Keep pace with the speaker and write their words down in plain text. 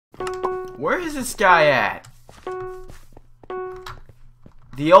Where is this guy at?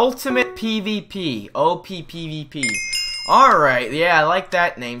 The Ultimate PvP. OPPVP. Alright, yeah, I like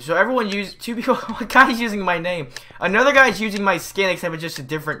that name. So everyone use two people. One guy's using my name. Another guy's using my skin, except it's just a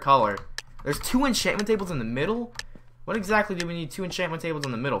different color. There's 2 enchantment tables in the middle? What exactly do we need 2 enchantment tables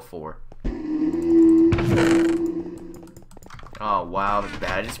in the middle for? Oh wow, that's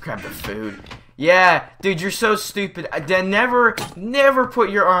bad. I just grabbed the food. Yeah, dude, you're so stupid. Then never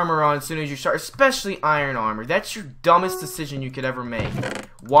put your armor on as soon as you start, especially iron armor. That's your dumbest decision you could ever make.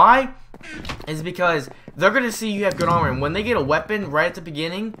 Why? Is because they're gonna see you have good armor, and when they get a weapon right at the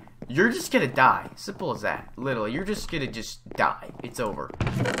beginning, you're just gonna die. Simple as that. Literally, you're just gonna die. It's over.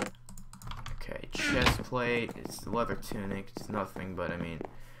 Okay, chest plate. It's leather tunic. It's nothing, but I mean.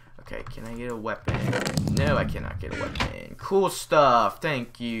 Okay, can I get a weapon? No, I cannot get a weapon. Cool stuff,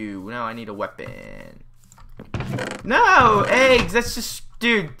 thank you. Now I need a weapon. No, eggs. That's just,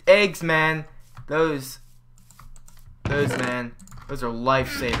 dude, eggs, man. Those, man. Those are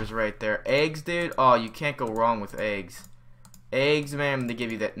lifesavers right there. Eggs, dude. Oh, you can't go wrong with eggs. Eggs, man. They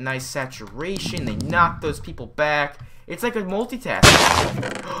give you that nice saturation. They knock those people back. It's like a multitask.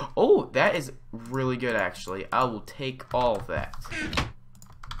 Oh, that is really good, actually. I will take all of that.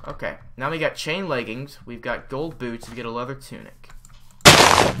 Okay, now we got chain leggings, we've got gold boots, we get a leather tunic.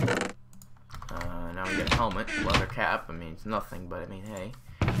 Now we get a helmet, leather cap. I mean, it's nothing, but I mean, hey.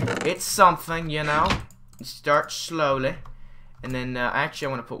 It's something, you know. You start slowly. And then, actually,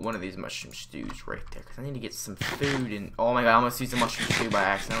 I want to put one of these mushroom stews right there, because I need to get some food. And oh my god, I almost used a mushroom stew by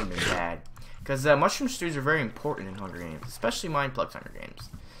accident. That would have been bad. Because mushroom stews are very important in Hunger Games, especially Mineplex Hunger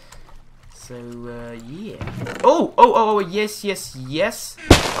Games. So, yeah. Oh, yes.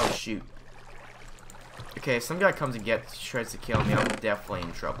 Oh, shoot. Okay, if some guy comes and tries to kill me, I'm definitely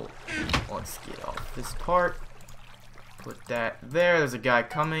in trouble. Let's get off this part. Put that there. There's a guy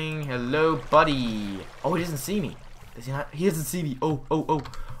coming. Hello, buddy. Oh, he doesn't see me. Does he not? He doesn't see me. Oh.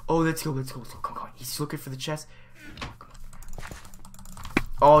 Oh, let's go. Come on. He's looking for the chest.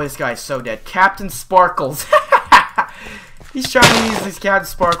 Oh, this guy's so dead. Captain Sparkles. He's trying to use this Captain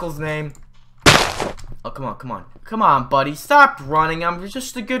Sparkles name. Oh, come on, buddy. Stop running. I'm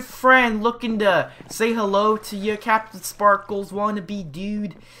just a good friend looking to say hello to you, Captain Sparkles wannabe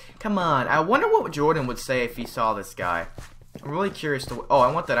dude. Come on. I wonder what Jordan would say if he saw this guy. I'm really curious to... Oh,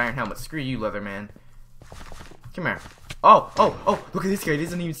 I want that iron helmet. Screw you, Leatherman. Come here. Oh, look at this guy. He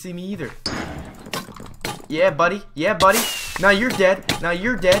doesn't even see me either. Yeah, buddy. Now you're dead.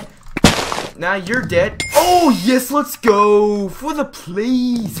 Oh, yes, let's go. For the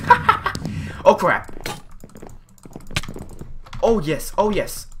please. Oh, crap. Oh, yes. Oh,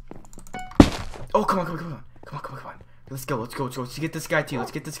 come on. Let's go. Let's get this guy too. I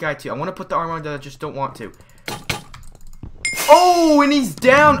want to put the armor on, that I just don't want to. Oh, and he's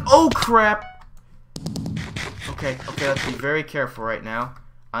down. Oh, crap. Okay, let's be very careful right now.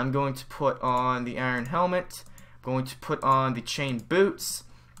 I'm going to put on the iron helmet. I'm going to put on the chain boots.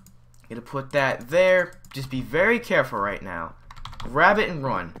 I'm going to put that there. Just be very careful right now. Grab it and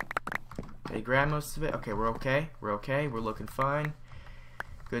run. Did I grab most of it? Okay, we're okay. We're looking fine.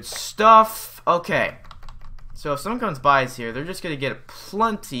 Good stuff. Okay. So if someone comes by us here, they're just going to get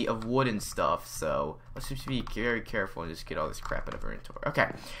plenty of wooden stuff. So let's just be very careful and just get all this crap out of our inventory. Okay.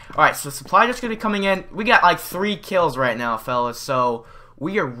 Alright, so supply just going to be coming in. We got like 3 kills right now, fellas. So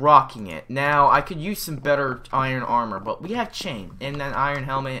we are rocking it. Now, I could use some better iron armor, but we have chain and then iron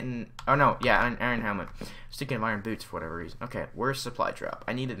helmet and... Oh, no. Yeah, iron helmet. Sticking of iron boots for whatever reason. Okay, where's supply drop?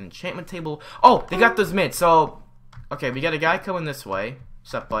 I need an enchantment table. Oh, they got those mids. So, okay, we got a guy coming this way.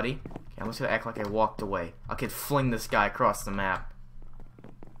 What's up, buddy? Okay, I'm just gonna act like I walked away. I could fling this guy across the map.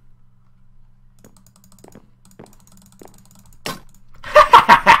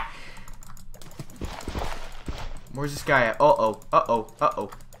 Where's this guy at? Uh-oh.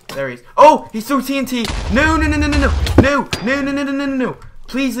 There he is. Oh, he's through TNT. No.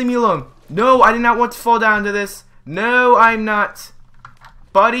 Please leave me alone. No, I did not want to fall down to this. No, I'm not.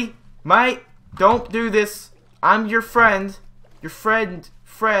 Buddy, mate, don't do this. I'm your friend. Your friend,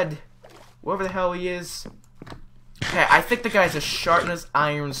 Fred. Whoever the hell he is. Okay, I think the guy has a sharpness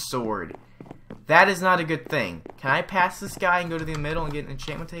iron sword. That is not a good thing. Can I pass this guy and go to the middle and get an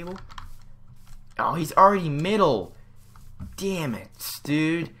enchantment table? Oh, he's already middle. Damn it,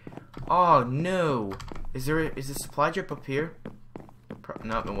 dude. Oh, no. Is the supply drip up here?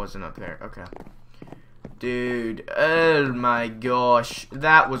 No, it wasn't up there. Okay. Dude, oh my gosh.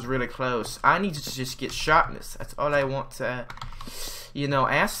 That was really close. I need to just get sharpness. That's all I want to, you know,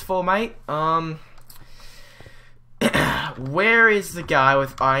 ask for, mate. Where is the guy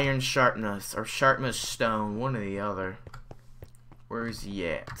with iron sharpness or sharpness stone? One or the other. Where is he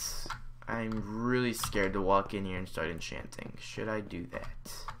at? I'm really scared to walk in here and start enchanting. Should I do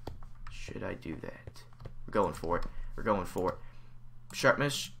that? Should I do that? We're going for it. We're going for it.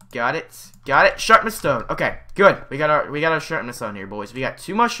 Sharpness, got it. Got it. Sharpness stone. Okay, good. We got our sharpness on here, boys. We got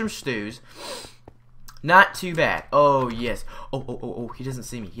 2 mushroom stews. Not too bad. Oh, yes. Oh, he doesn't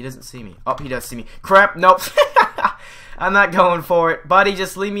see me. He doesn't see me. Oh, he does see me. Crap, nope. I'm not going for it. Buddy,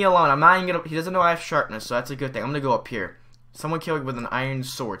 just leave me alone. I'm not even gonna... He doesn't know I have sharpness, so that's a good thing. I'm gonna go up here. Someone killed with an iron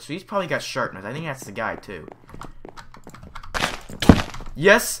sword, so he's probably got sharpness. I think that's the guy, too.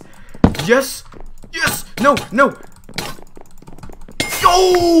 Yes! Yes! Yes! No! No!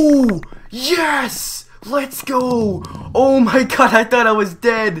 Oh! Yes! Let's go! Oh my god, I thought I was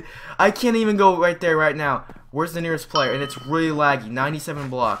dead. I can't even go right there right now. Where's the nearest player? And it's really laggy. 97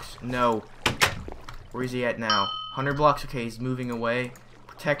 blocks. No. Where is he at now? 100 blocks. Okay, he's moving away.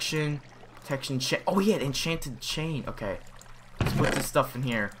 Protection. Protection chain. Oh, he had enchanted chain. Okay. Let's put this stuff in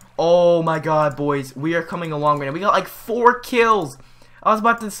here. Oh my god, boys. We are coming along right now. We got like 4 kills. I was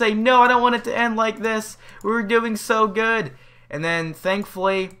about to say, no, I don't want it to end like this. We were doing so good. And then,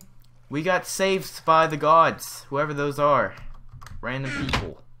 thankfully, we got saved by the gods. Whoever those are. Random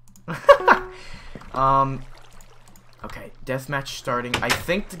people. Okay, deathmatch starting. I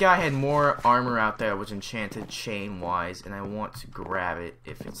think the guy had more armor out there, was enchanted chain-wise, and I want to grab it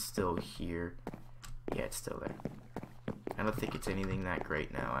if it's still here. Yeah, it's still there. I don't think it's anything that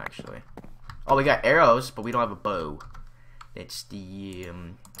great now, actually. Oh, we got arrows, but we don't have a bow. It's the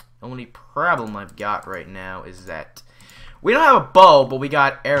only problem I've got right now is that we don't have a bow, but we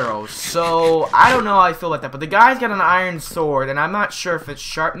got arrows. So, I don't know how I feel about that. But the guy's got an iron sword, and I'm not sure if it's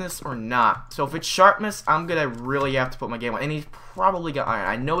sharpness or not. So, if it's sharpness, I'm going to really have to put my game on. And he's probably got iron.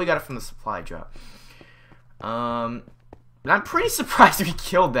 I know we got it from the supply drop. But I'm pretty surprised we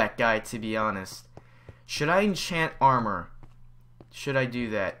killed that guy, to be honest. Should I enchant armor? Should I do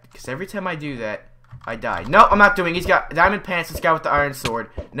that? Because every time I do that, I die. Nope, I'm not doing it. He's got diamond pants. This guy with the iron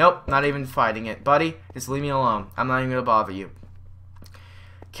sword. Nope, not even fighting it. Buddy, just leave me alone. I'm not even going to bother you.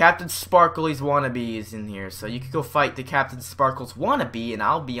 Captain Sparkly's wannabe is in here. So you could go fight the Captain Sparkle's wannabe and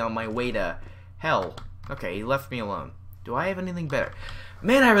I'll be on my way to hell. Okay, he left me alone. Do I have anything better?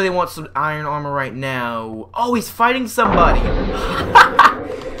 Man, I really want some iron armor right now. Oh, he's fighting somebody.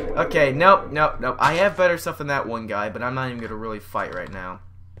 Okay, nope. I have better stuff than that one guy, but I'm not even going to really fight right now.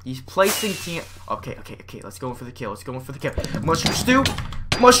 He's placing team. Okay. Let's go in for the kill. Mushroom stew.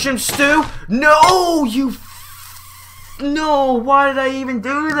 Mushroom stew. No, you. No, why did I even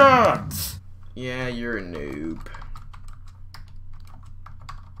do that? Yeah, you're a noob.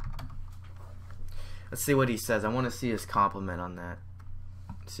 Let's see what he says. I want to see his compliment on that.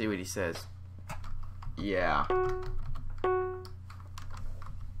 Let's see what he says. Yeah.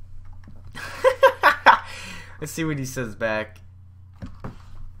 Let's see what he says back.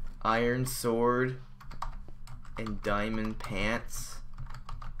 Iron sword and diamond pants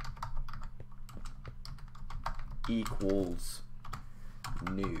equals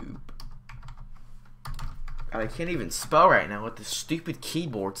noob. I can't even spell right now with the stupid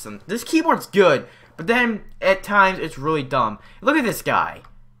keyboard. This keyboard's good, but then at times it's really dumb. Look at this guy.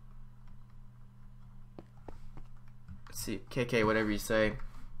 Let's see, KK, whatever you say.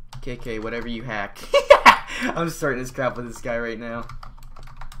 KK, whatever you hack. I'm starting this crap with this guy right now.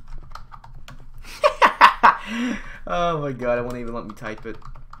 Oh my god, it won't even let me type it.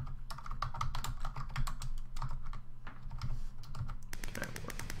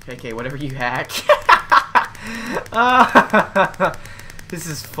 KK, whatever you hack. This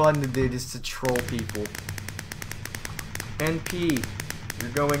is fun to do, just to troll people. NP,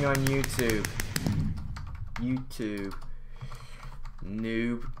 you're going on YouTube. YouTube.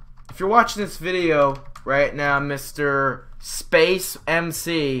 Noob. If you're watching this video right now, Mr. Space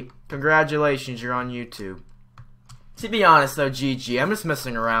MC, congratulations, you're on YouTube. To be honest though, GG, I'm just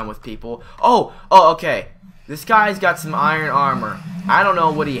messing around with people. Oh, okay. This guy's got some iron armor. I don't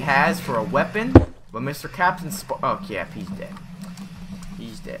know what he has for a weapon, but Mr. Captain oh, yeah, he's dead.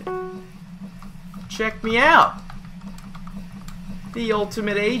 He's dead. Check me out. The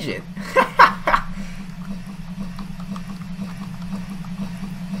Ultimate Agent.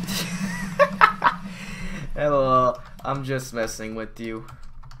 Hello, I'm just messing with you.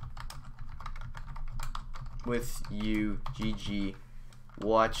 GG.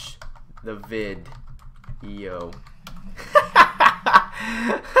 Watch the vid. Yo.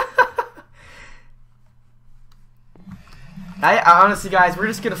 I honestly, guys, we're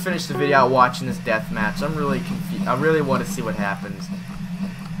just gonna finish the video out watching this death match. I'm really confused. I really want to see what happens.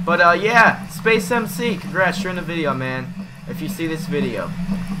 But yeah, Space MC, congrats, you're in the video, man. If you see this video.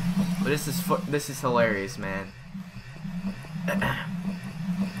 But this is hilarious, man.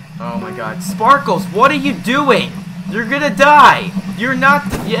 Oh my god. Sparkles, what are you doing? You're gonna die. You're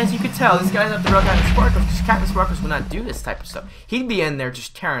not, as you can tell, this guy's not the real Captain Sparkles, because Captain Sparkles would not do this type of stuff. He'd be in there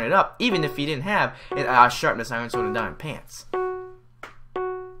just tearing it up, even if he didn't have an sharpness iron, sword, and diamond pants.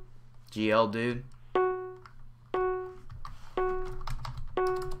 GL, dude.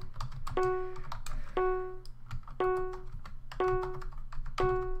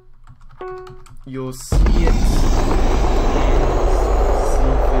 You'll see it.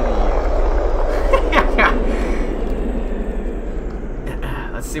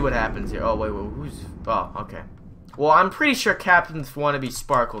 Let's see what happens here. Oh, wait, who's... Oh, okay. Well, I'm pretty sure Captain Wannabe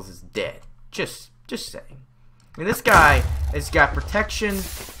Sparkles is dead. Just saying. And this guy has got protection,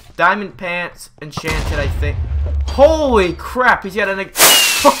 diamond pants, enchanted, I think. Holy crap, he's got an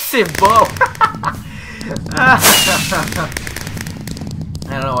explosive bow.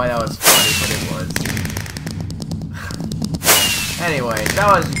 I don't know why that was funny, but it was. Anyway, that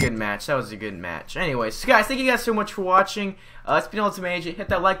was a good match. Anyways, so guys, thank you guys so much for watching. It's been TheUltimateAgent. Hit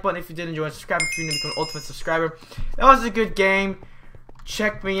that like button if you did enjoy, and subscribe if you're new to become an Ultimate subscriber. That was a good game.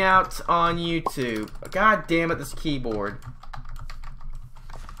 Check me out on YouTube. God damn it, this keyboard.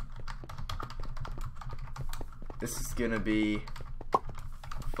 This is gonna be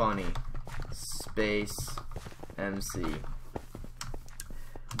funny. Space MC.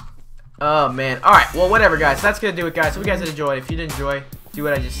 Oh man. Alright, well whatever guys. That's gonna do it guys. Hope you guys did enjoy. If you did enjoy, do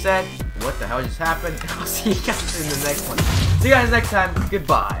what I just said. What the hell just happened? I'll see you guys in the next one. See you guys next time.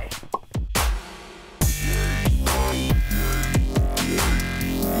 Goodbye.